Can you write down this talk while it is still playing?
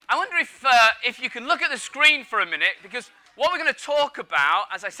if you can look at the screen for a minute, because what we're going to talk about,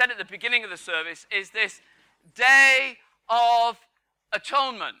 as I said at the beginning of the service, is this Day of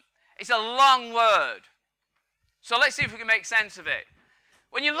Atonement. It's a long word. So let's see if we can make sense of it.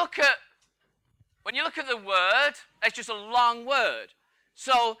 When you look at the word, it's just a long word.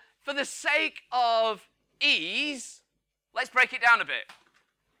 So for the sake of ease, let's break it down a bit.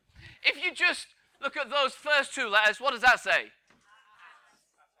 If you just look at those first two letters, what does that say?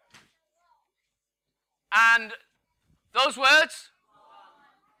 And those words?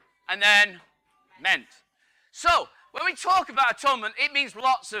 And then meant. So, when we talk about atonement, it means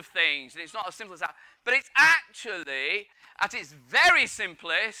lots of things. And it's not as simple as that. But it's actually, at its very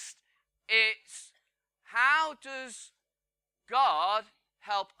simplest, it's how does God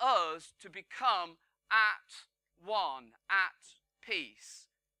help us to become at one, at peace,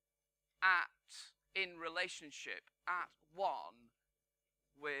 in relationship, at one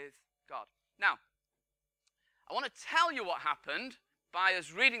with God. Now, I want to tell you what happened by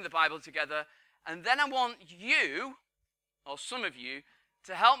us reading the Bible together, and then I want you, or some of you,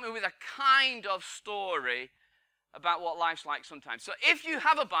 to help me with a kind of story about what life's like sometimes. So if you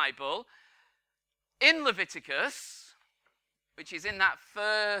have a Bible, in Leviticus, which is in that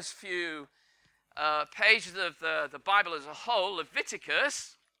first few pages of the Bible as a whole,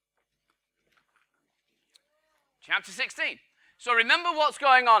 Leviticus, chapter 16. So remember what's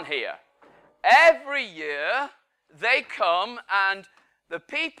going on here. Every year, they come and the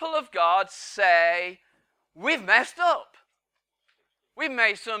people of God say, we've messed up. We've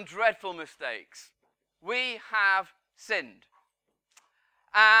made some dreadful mistakes. We have sinned.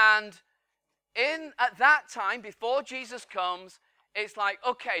 And at that time, before Jesus comes, it's like,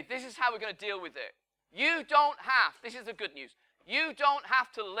 okay, this is how we're going to deal with it. You don't have, this is the good news, you don't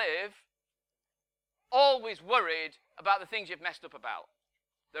have to live always worried about the things you've messed up about.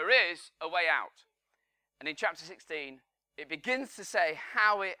 There is a way out. And in chapter 16, it begins to say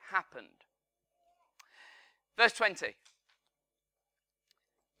how it happened. Verse 20.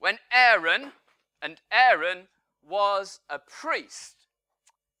 When Aaron was a priest,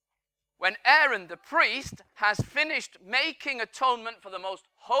 when Aaron the priest has finished making atonement for the most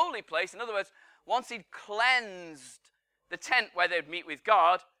holy place, in other words, once he'd cleansed the tent where they'd meet with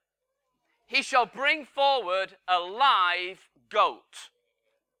God, he shall bring forward a live goat.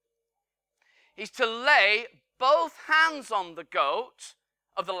 He's to lay both hands on the goat,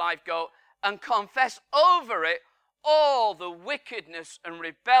 of the live goat, and confess over it all the wickedness and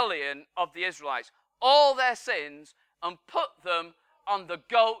rebellion of the Israelites, all their sins, and put them on the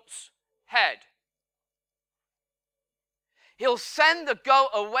goat's head. He'll send the goat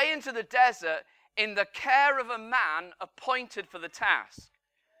away into the desert in the care of a man appointed for the task.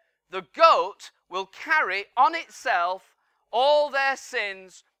 The goat will carry on itself all their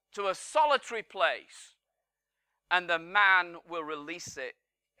sins to a solitary place, and the man will release it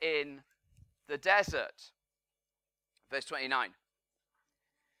in the desert. Verse 29.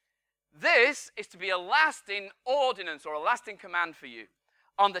 This is to be a lasting ordinance or a lasting command for you.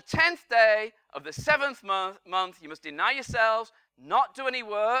 On the 10th day of the 7th month, you must deny yourselves, not do any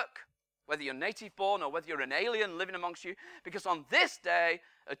work, whether you're native born or whether you're an alien living amongst you, because on this day,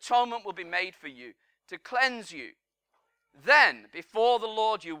 atonement will be made for you to cleanse you. Then, before the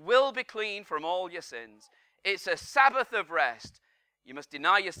Lord, you will be clean from all your sins. It's a Sabbath of rest. You must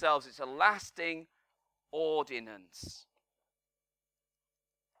deny yourselves. It's a lasting ordinance.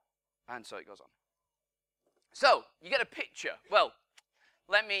 And so it goes on. So, you get a picture. Well,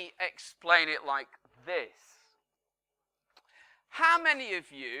 let me explain it like this. How many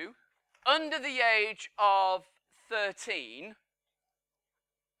of you, under the age of 13,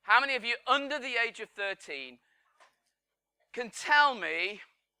 can tell me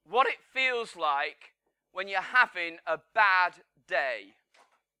what it feels like when you're having a bad day?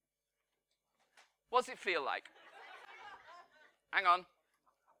 What's it feel like? Hang on.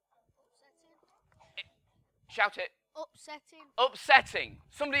 Shout it. Upsetting.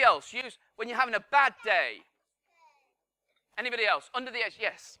 Somebody else, use when you're having a bad day. Anybody else? Under the age,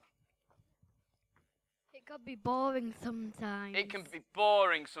 yes. It could be boring sometimes. It can be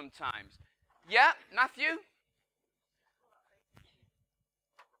boring sometimes. Yeah, Matthew?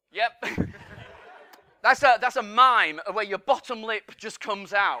 Yep. That's a mime where your bottom lip just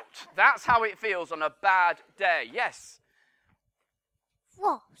comes out. That's how it feels on a bad day. Yes.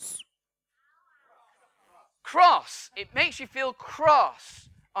 Cross. It makes you feel cross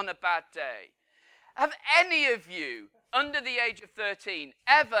on a bad day. Have any of you, under the age of 13,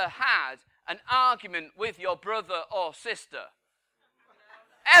 ever had an argument with your brother or sister?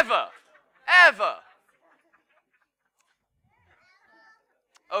 Ever.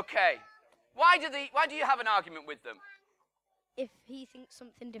 Okay. Why do you have an argument with them? If he thinks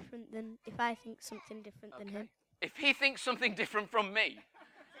something different than, if I think something different than him. If he thinks something different from me.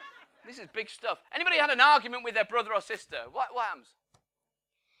 This is big stuff. Anybody had an argument with their brother or sister? What happens?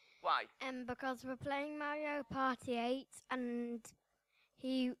 Why? Because we're playing Mario Party 8 and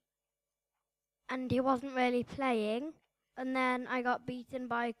he wasn't really playing, and then I got beaten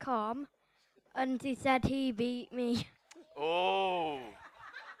by Com, and he said he beat me. Oh.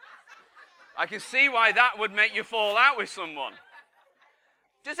 I can see why that would make you fall out with someone.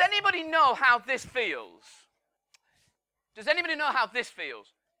 Does anybody know how this feels? Does anybody know how this feels?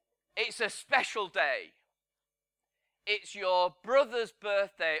 It's a special day. It's your brother's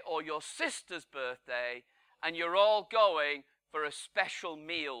birthday or your sister's birthday, and you're all going for a special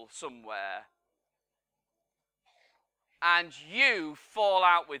meal somewhere. And you fall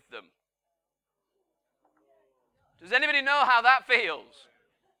out with them. Does anybody know how that feels?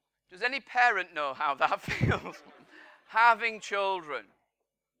 Does any parent know how that feels? Having children.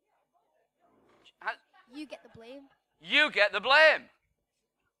 You get the blame. You get the blame.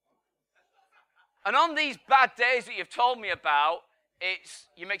 And on these bad days that you've told me about,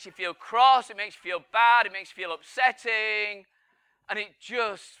 it makes you feel cross, it makes you feel bad, it makes you feel upsetting, and it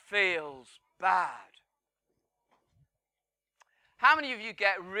just feels bad. How many of you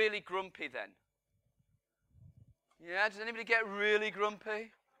get really grumpy then? Yeah, does anybody get really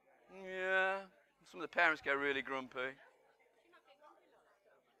grumpy? Yeah, some of the parents get really grumpy.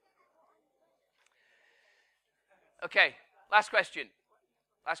 Okay, last question.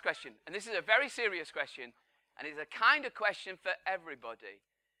 Last question. And this is a very serious question, and it's a kind of question for everybody.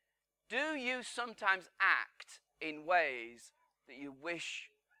 Do you sometimes act in ways that you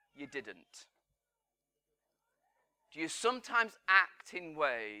wish you didn't? Do you sometimes act in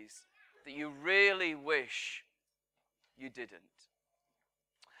ways that you really wish you didn't?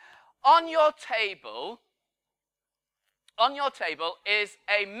 On your table is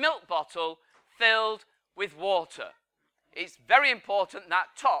a milk bottle filled with water. It's very important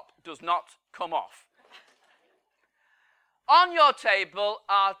that top does not come off. On your table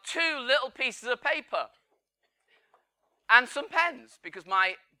are 2 little pieces of paper and some pens, because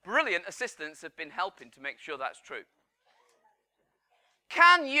my brilliant assistants have been helping to make sure that's true.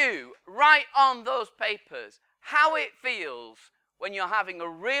 Can you write on those papers how it feels when you're having a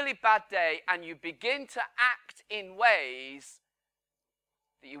really bad day and you begin to act in ways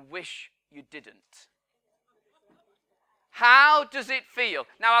that you wish you didn't? How does it feel?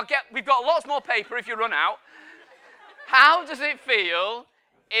 Now, we've got lots more paper if you run out. How does it feel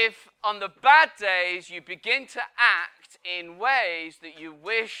if on the bad days you begin to act in ways that you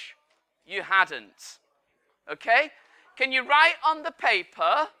wish you hadn't? Okay? Can you write on the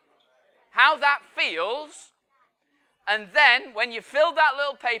paper how that feels? And then, when you fill that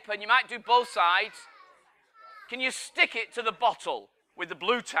little paper, and you might do both sides, can you stick it to the bottle with the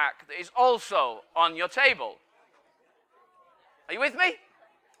blue tack that is also on your table? Are you with me?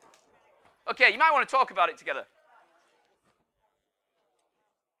 Okay, you might want to talk about it together.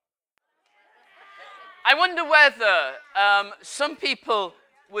 I wonder whether some people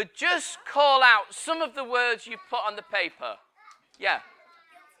would just call out some of the words you put on the paper. Yeah.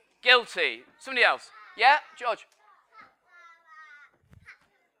 Guilty. Somebody else. Yeah, George.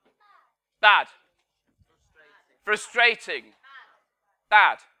 Bad. Frustrating.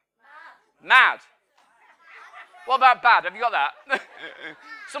 Bad. Mad. What about bad? Have you got that?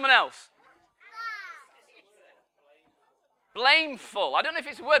 Someone else. Blameful. I don't know if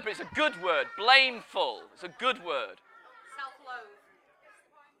it's a word, but it's a good word. Blameful. It's a good word. Self-loath.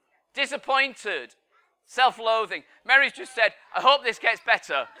 Disappointed. Self-loathing. Mary's just said, I hope this gets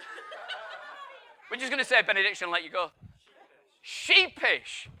better. We're just going to say a benediction and let you go.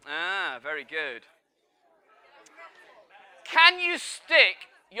 Sheepish. Ah, very good. Can you stick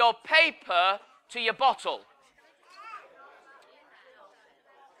your paper to your bottle?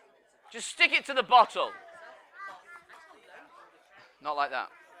 Just stick it to the bottle. Not like that.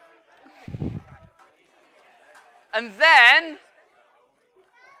 And then,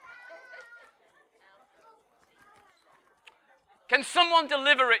 can someone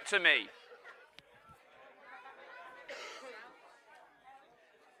deliver it to me?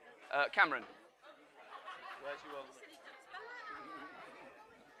 Cameron. Where's your wallet?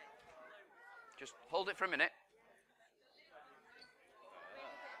 Just hold it for a minute.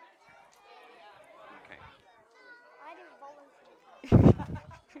 Okay. I didn't volunteer.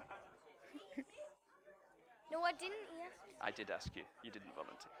 No, I didn't. Yes. I did ask you. You didn't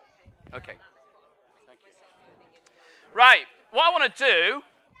volunteer. Okay. Thank you. Right. What I want to do.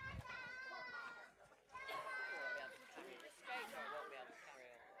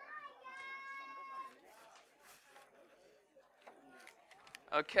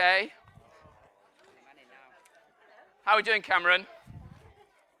 Okay. How are we doing, Cameron?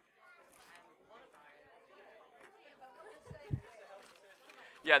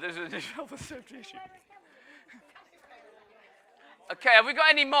 Yeah, there's an health and safety issue. Okay, have we got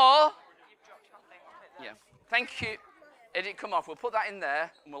any more? Yeah. Thank you. It didn't come off. We'll put that in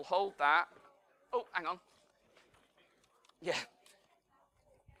there, and we'll hold that. Oh, hang on. Yeah.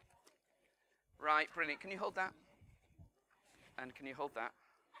 Right, brilliant. Can you hold that? And can you hold that?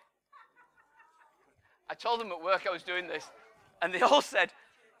 I told them at work I was doing this, and they all said,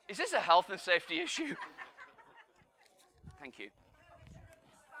 is this a health and safety issue? Thank you.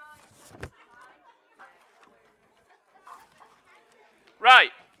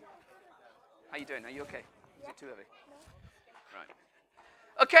 Right. How you doing? Are you okay? Is it too heavy? No. Right.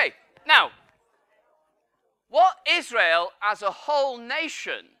 Okay, now, what Israel as a whole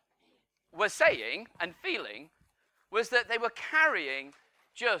nation was saying and feeling was that they were carrying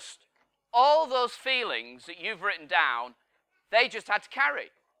just all those feelings that you've written down, they just had to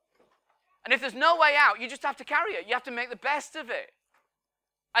carry. And if there's no way out, you just have to carry it. You have to make the best of it.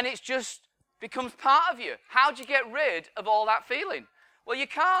 And it just becomes part of you. How do you get rid of all that feeling? Well, you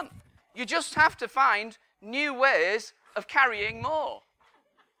can't. You just have to find new ways of carrying more.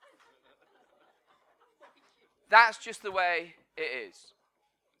 That's just the way it is.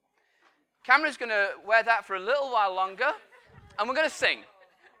 Cameron's going to wear that for a little while longer, and we're going to sing.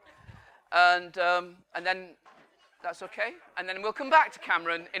 And then that's okay. And then we'll come back to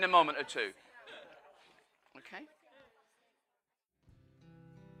Cameron in a moment or two. Okay?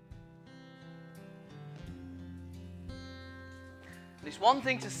 And it's one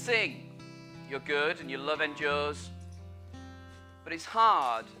thing to sing, you're good and your love endures, but it's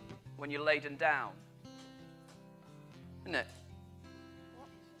hard when you're laden down. Isn't it?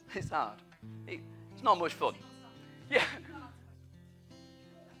 It's hard. It's not much fun. Yeah.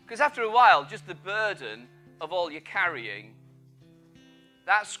 Because after a while, just the burden of all you're carrying,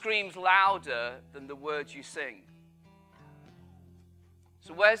 that screams louder than the words you sing.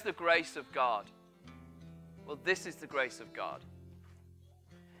 So where's the grace of God? Well, this is the grace of God.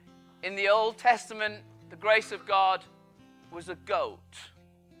 In the Old Testament, the grace of God was a goat.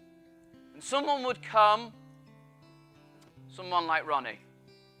 And someone would come, someone like Ronnie.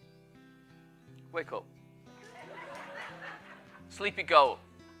 Wake up. Sleepy goat.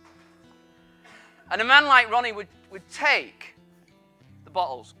 And a man like Ronnie would take the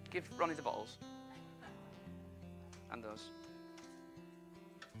bottles. Give Ronnie the bottles. And those.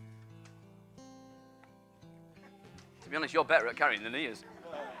 To be honest, you're better at carrying than he is.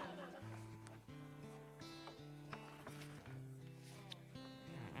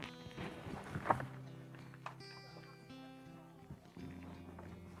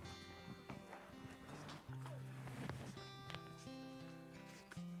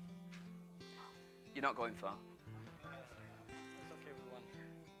 You're not going far. It's okay with one.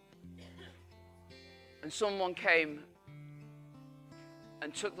 And someone came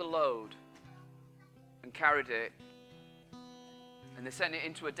and took the load and carried it, and they sent it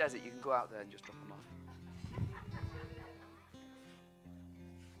into a desert. You can go out there and just drop them off.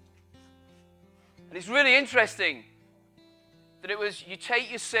 And it's really interesting that it was you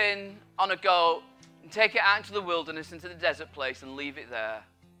take your sin on a goat and take it out into the wilderness, into the desert place, and leave it there.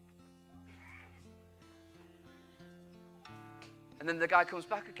 And then the guy comes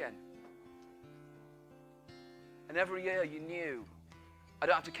back again. And every year you knew, I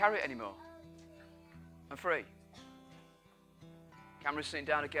don't have to carry it anymore. I'm free. Cameron's sitting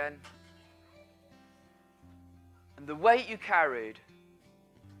down again. And the weight you carried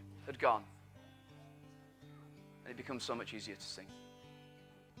had gone. And it becomes so much easier to sing.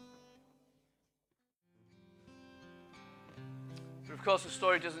 But of course, the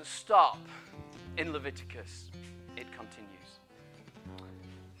story doesn't stop in Leviticus. It continues.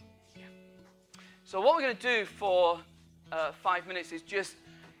 So what we're going to do for 5 minutes is just,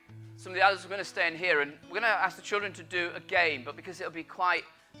 some of the others are going to stay in here, and we're going to ask the children to do a game, but because it'll be quite,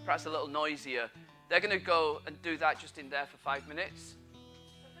 perhaps a little noisier, they're going to go and do that just in there for 5 minutes.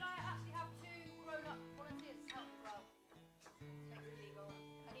 So can I actually have 2 grown-up volunteers to help as well? Make it legal.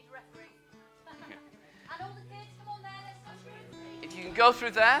 I need a referee. And all the kids, come on there, let's go through. If you can go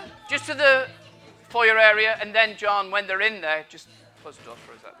through there, just to the foyer area, and then John, when they're in there, just close the door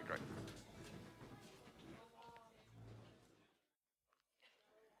for us, that'd be great.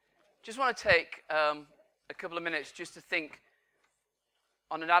 Just want to take a couple of minutes just to think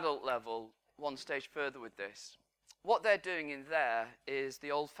on an adult level, one stage further with this. What they're doing in there is the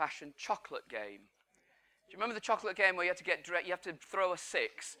old-fashioned chocolate game. Do you remember the chocolate game where you have to get you have to throw a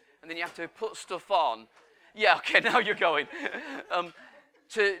 6 and then you have to put stuff on? Yeah, okay, now you're going.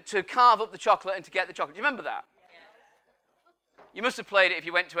 to carve up the chocolate and to get the chocolate. Do you remember that? You must have played it if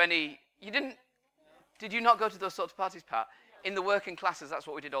you went to any... Did you not go to those sorts of parties, Pat? In the working classes, that's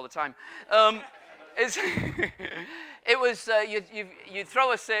what we did all the time. It was, you'd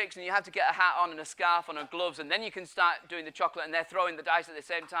throw a 6 and you had to get a hat on and a scarf on and gloves, and then you can start doing the chocolate, and they're throwing the dice at the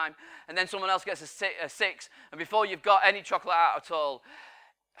same time, and then someone else gets a 6, and before you've got any chocolate out at all,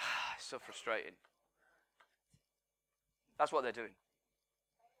 it's so frustrating. That's what they're doing.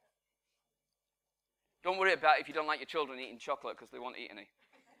 Don't worry about if you don't like your children eating chocolate, because they won't eat any.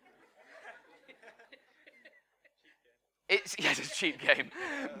 It's a cheap game.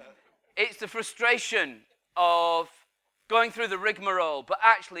 It's the frustration of going through the rigmarole, but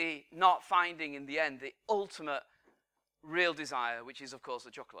actually not finding in the end the ultimate real desire, which is, of course,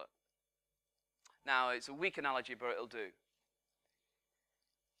 the chocolate. Now, it's a weak analogy, but it'll do.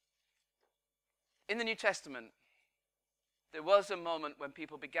 In the New Testament, there was a moment when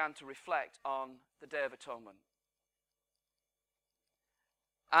people began to reflect on the Day of Atonement.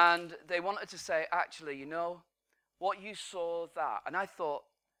 And they wanted to say, actually, what you saw that, and I thought,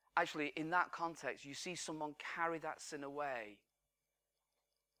 actually, in that context, you see someone carry that sin away.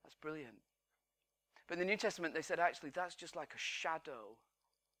 That's brilliant. But in the New Testament, they said, actually, that's just like a shadow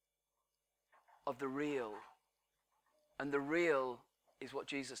of the real. And the real is what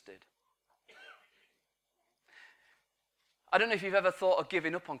Jesus did. I don't know if you've ever thought of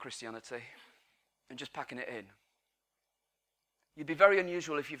giving up on Christianity and just packing it in. You'd be very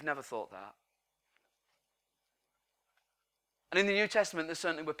unusual if you've never thought that. And in the New Testament, there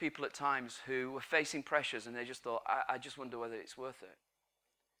certainly were people at times who were facing pressures and they just thought, I just wonder whether it's worth it.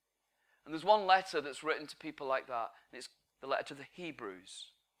 And there's one letter that's written to people like that, and it's the letter to the Hebrews.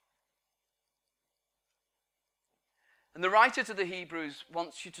 And the writer to the Hebrews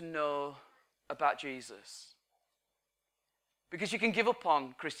wants you to know about Jesus. Because you can give up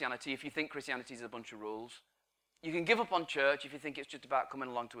on Christianity if you think Christianity is a bunch of rules. You can give up on church if you think it's just about coming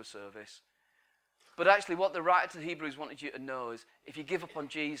along to a service. But actually what the writer to the Hebrews wanted you to know is if you give up on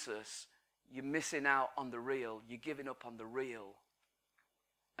Jesus, you're missing out on the real. You're giving up on the real.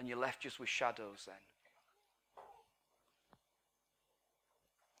 And you're left just with shadows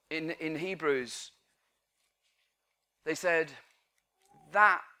then. In Hebrews, they said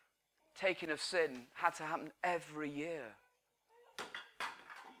that taking of sin had to happen every year.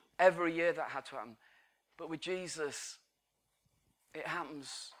 Every year that had to happen. But with Jesus, it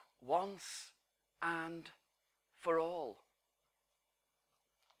happens once and for all.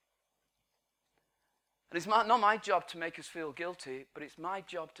 And it's not my job to make us feel guilty, but it's my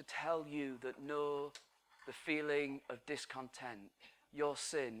job to tell you that know the feeling of discontent. Your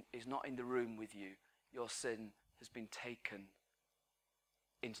sin is not in the room with you. Your sin has been taken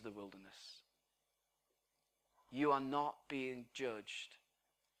into the wilderness. You are not being judged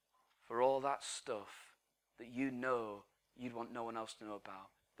for all that stuff that you'd want no one else to know about.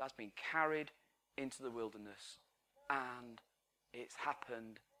 That's been carried into the wilderness, and it's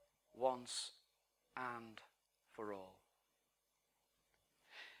happened once and for all.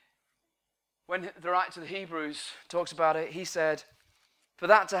 When the writer to the Hebrews talks about it, he said, for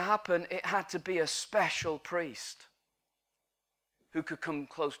that to happen, it had to be a special priest who could come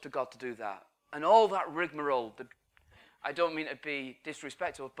close to God to do that. And all that rigmarole, I don't mean to be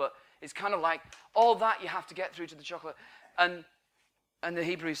disrespectful, but it's kind of like all that you have to get through to the chocolate. And the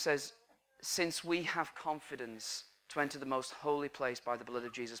Hebrews says, since we have confidence to enter the most holy place by the blood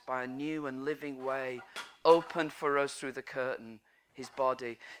of Jesus, by a new and living way opened for us through the curtain, his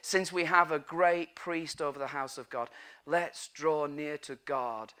body. Since we have a great priest over the house of God, let's draw near to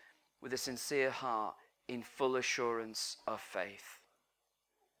God with a sincere heart in full assurance of faith.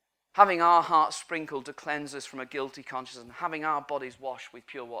 Having our hearts sprinkled to cleanse us from a guilty conscience and having our bodies washed with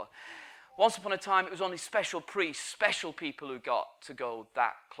pure water. Once upon a time, it was only special priests, special people who got to go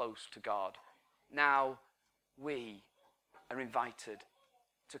that close to God. Now, we are invited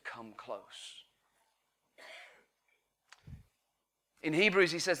to come close. In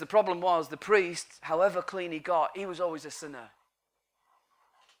Hebrews, he says the problem was the priest, however clean he got, he was always a sinner.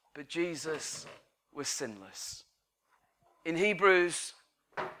 But Jesus was sinless. In Hebrews,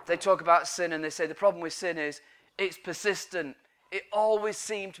 they talk about sin and they say the problem with sin is it's persistent. It always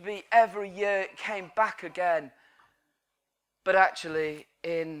seemed to be every year it came back again. But actually,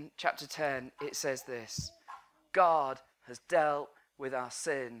 in chapter 10, it says this: God has dealt with our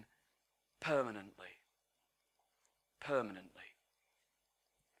sin permanently. Permanently.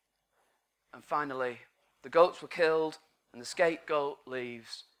 And finally, the goats were killed and the scapegoat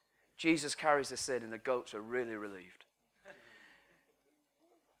leaves. Jesus carries the sin and the goats are really relieved.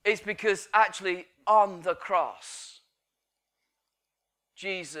 It's because actually on the cross,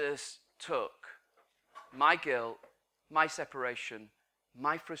 Jesus took my guilt, my separation,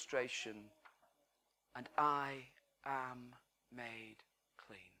 my frustration, and I am made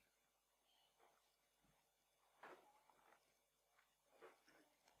clean.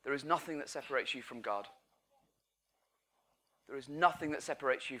 There is nothing that separates you from God. There is nothing that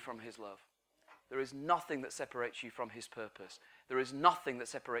separates you from his love. There is nothing that separates you from his purpose. There is nothing that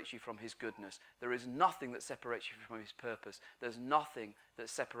separates you from his goodness. There is nothing that separates you from his purpose. There's nothing that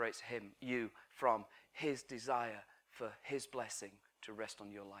separates you from his desire for his blessing to rest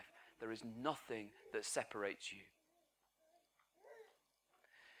on your life. There is nothing that separates you.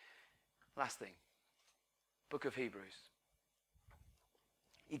 Last thing, book of Hebrews.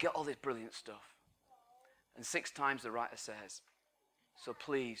 You get all this brilliant stuff. And 6 times the writer says, so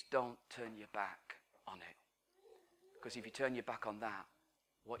please don't turn your back on it. Because if you turn your back on that,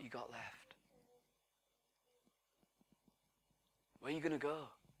 what you got left? Where are you going to go?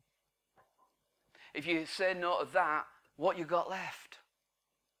 If you say no to that, what you got left?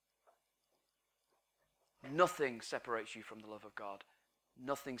 Nothing separates you from the love of God.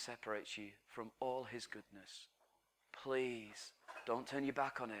 Nothing separates you from all his goodness. Please don't turn your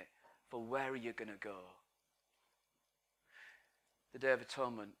back on it, for where are you going to go? The Day of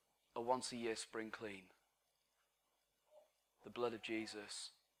Atonement, a once-a-year spring clean. The blood of Jesus,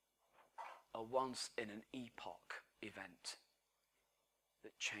 a once-in-an-epoch event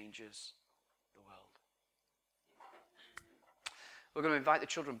that changes the world. We're going to invite the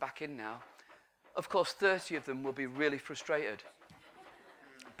children back in now. Of course, 30 of them will be really frustrated.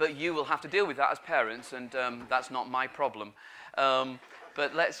 But you will have to deal with that as parents, and that's not my problem.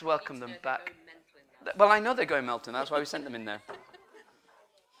 But let's welcome them back. Well, I know they're going melting. That's why we sent them in there.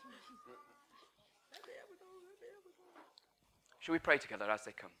 Shall we pray together as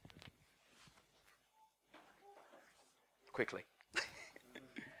they come? Quickly.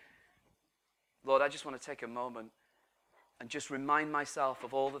 Lord, I just want to take a moment and just remind myself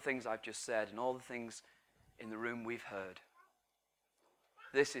of all the things I've just said and all the things in the room we've heard.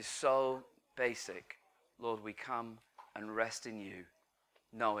 This is so basic. Lord, we come and rest in you,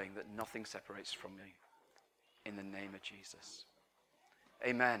 knowing that nothing separates from you. In the name of Jesus.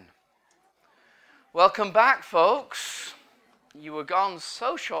 Amen. Welcome back, folks. You were gone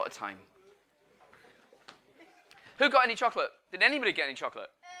so short a time. Who got any chocolate? Did anybody get any chocolate?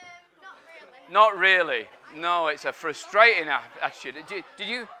 Not really. No, it's a frustrating attitude. Did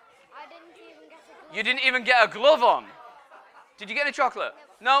you? I didn't even get a glove. You didn't even get a glove on. Did you get any chocolate?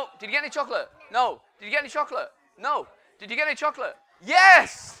 No. Did you get any chocolate? No. Did you get any chocolate? No. Did you get any chocolate?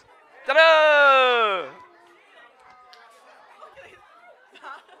 Yes! Ta-da!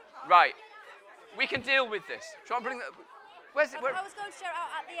 Right. We can deal with this. Try and bring that. Where's it? Where? I was going to shout out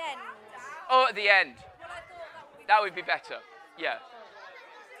at the end. Oh, at the end. Well, I thought That would be better. Yeah.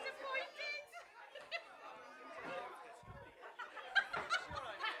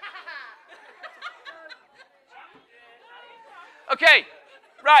 Okay,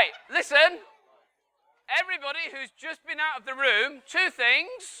 right, listen. Everybody who's just been out of the room, 2 things.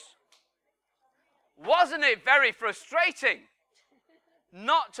 Wasn't it very frustrating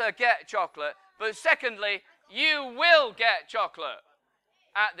not to get chocolate? But secondly, you will get chocolate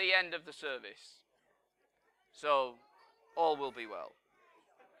at the end of the service. So, all will be well.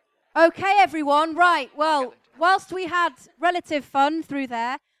 Okay, everyone. Right. Well, whilst we had relative fun through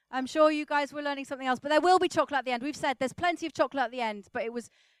there, I'm sure you guys were learning something else. But there will be chocolate at the end. We've said there's plenty of chocolate at the end. But it was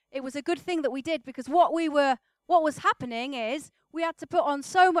a good thing that we did, because what was happening is we had to put on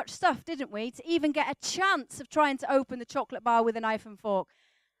so much stuff, didn't we, to even get a chance of trying to open the chocolate bar with a knife and fork.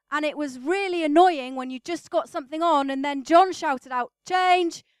 And it was really annoying when you just got something on and then John shouted out,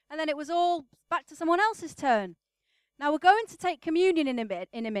 change, and then it was all back to someone else's turn. Now, we're going to take communion in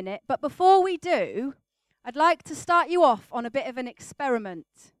a minute, but before we do, I'd like to start you off on a bit of an experiment.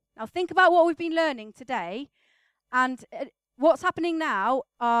 Now, think about what we've been learning today, and what's happening now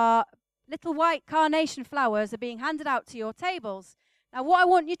are little white carnation flowers are being handed out to your tables. Now, what I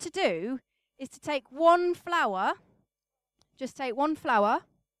want you to do is to take one flower, just take one flower,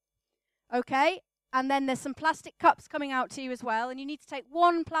 okay? And then there's some plastic cups coming out to you as well, and you need to take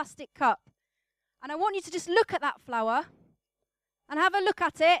one plastic cup. And I want you to just look at that flower and have a look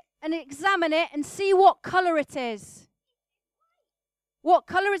at it and examine it and see what colour it is. What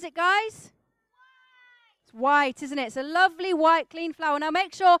colour is it, guys? It's white, isn't it? It's a lovely white, clean flower. Now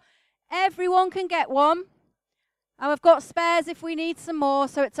make sure everyone can get one. And we've got spares if we need some more,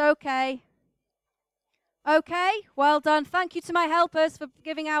 so it's okay. Okay, well done. Thank you to my helpers for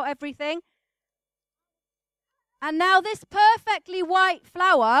giving out everything. And now this perfectly white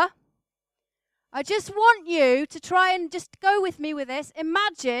flower, I just want you to try and just go with me with this.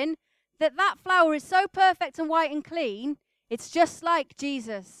 Imagine that that flour is so perfect and white and clean, it's just like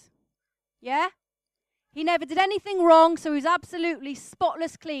Jesus. Yeah? He never did anything wrong, so he's absolutely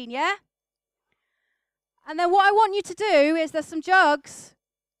spotless clean, yeah? And then what I want you to do is there's some jugs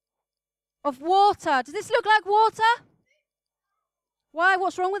of water. Does this look like water? Why?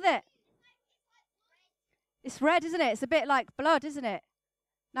 What's wrong with it? It's red, isn't it? It's a bit like blood, isn't it?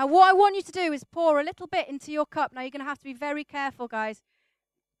 Now, what I want you to do is pour a little bit into your cup. Now, you're going to have to be very careful, guys,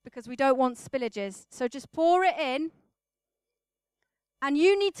 because we don't want spillages. So just pour it in. And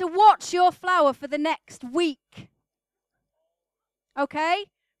you need to watch your flour for the next week. Okay?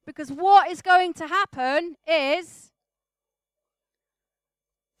 Because what is going to happen is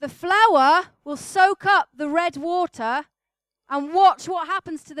the flour will soak up the red water, and watch what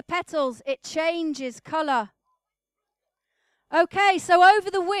happens to the petals. It changes colour. Okay, so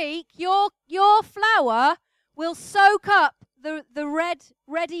over the week, your flour will soak up the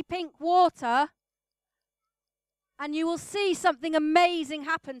reddy pink water, and you will see something amazing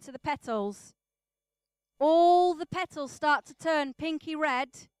happen to the petals. All the petals start to turn pinky red.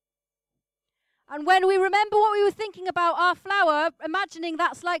 And when we remember what we were thinking about our flour, imagining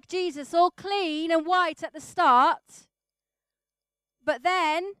that's like Jesus, all clean and white at the start, but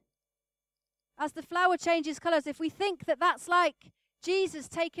then, as the flour changes colours, if we think that that's like Jesus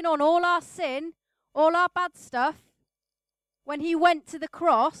taking on all our sin, all our bad stuff, when he went to the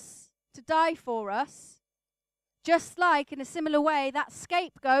cross to die for us, just like in a similar way, that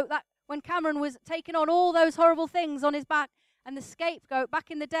scapegoat, that when Cameron was taking on all those horrible things on his back, and the scapegoat back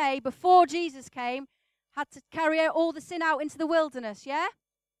in the day, before Jesus came, had to carry out all the sin out into the wilderness, yeah?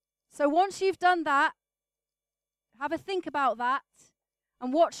 So once you've done that, have a think about that,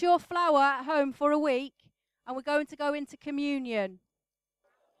 and watch your flour at home for a week, and we're going to go into communion.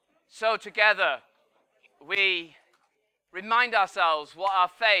 So together, we remind ourselves what our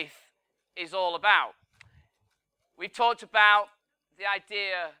faith is all about. We've talked about the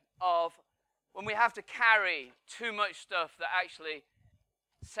idea of when we have to carry too much stuff that actually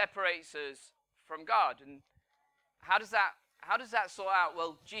separates us from God. And how does that sort out?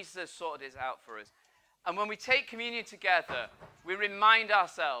 Well, Jesus has sorted it out for us. And when we take communion together, we remind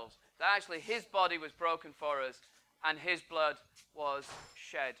ourselves that actually his body was broken for us and his blood was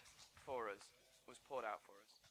shed for us, was poured out for us.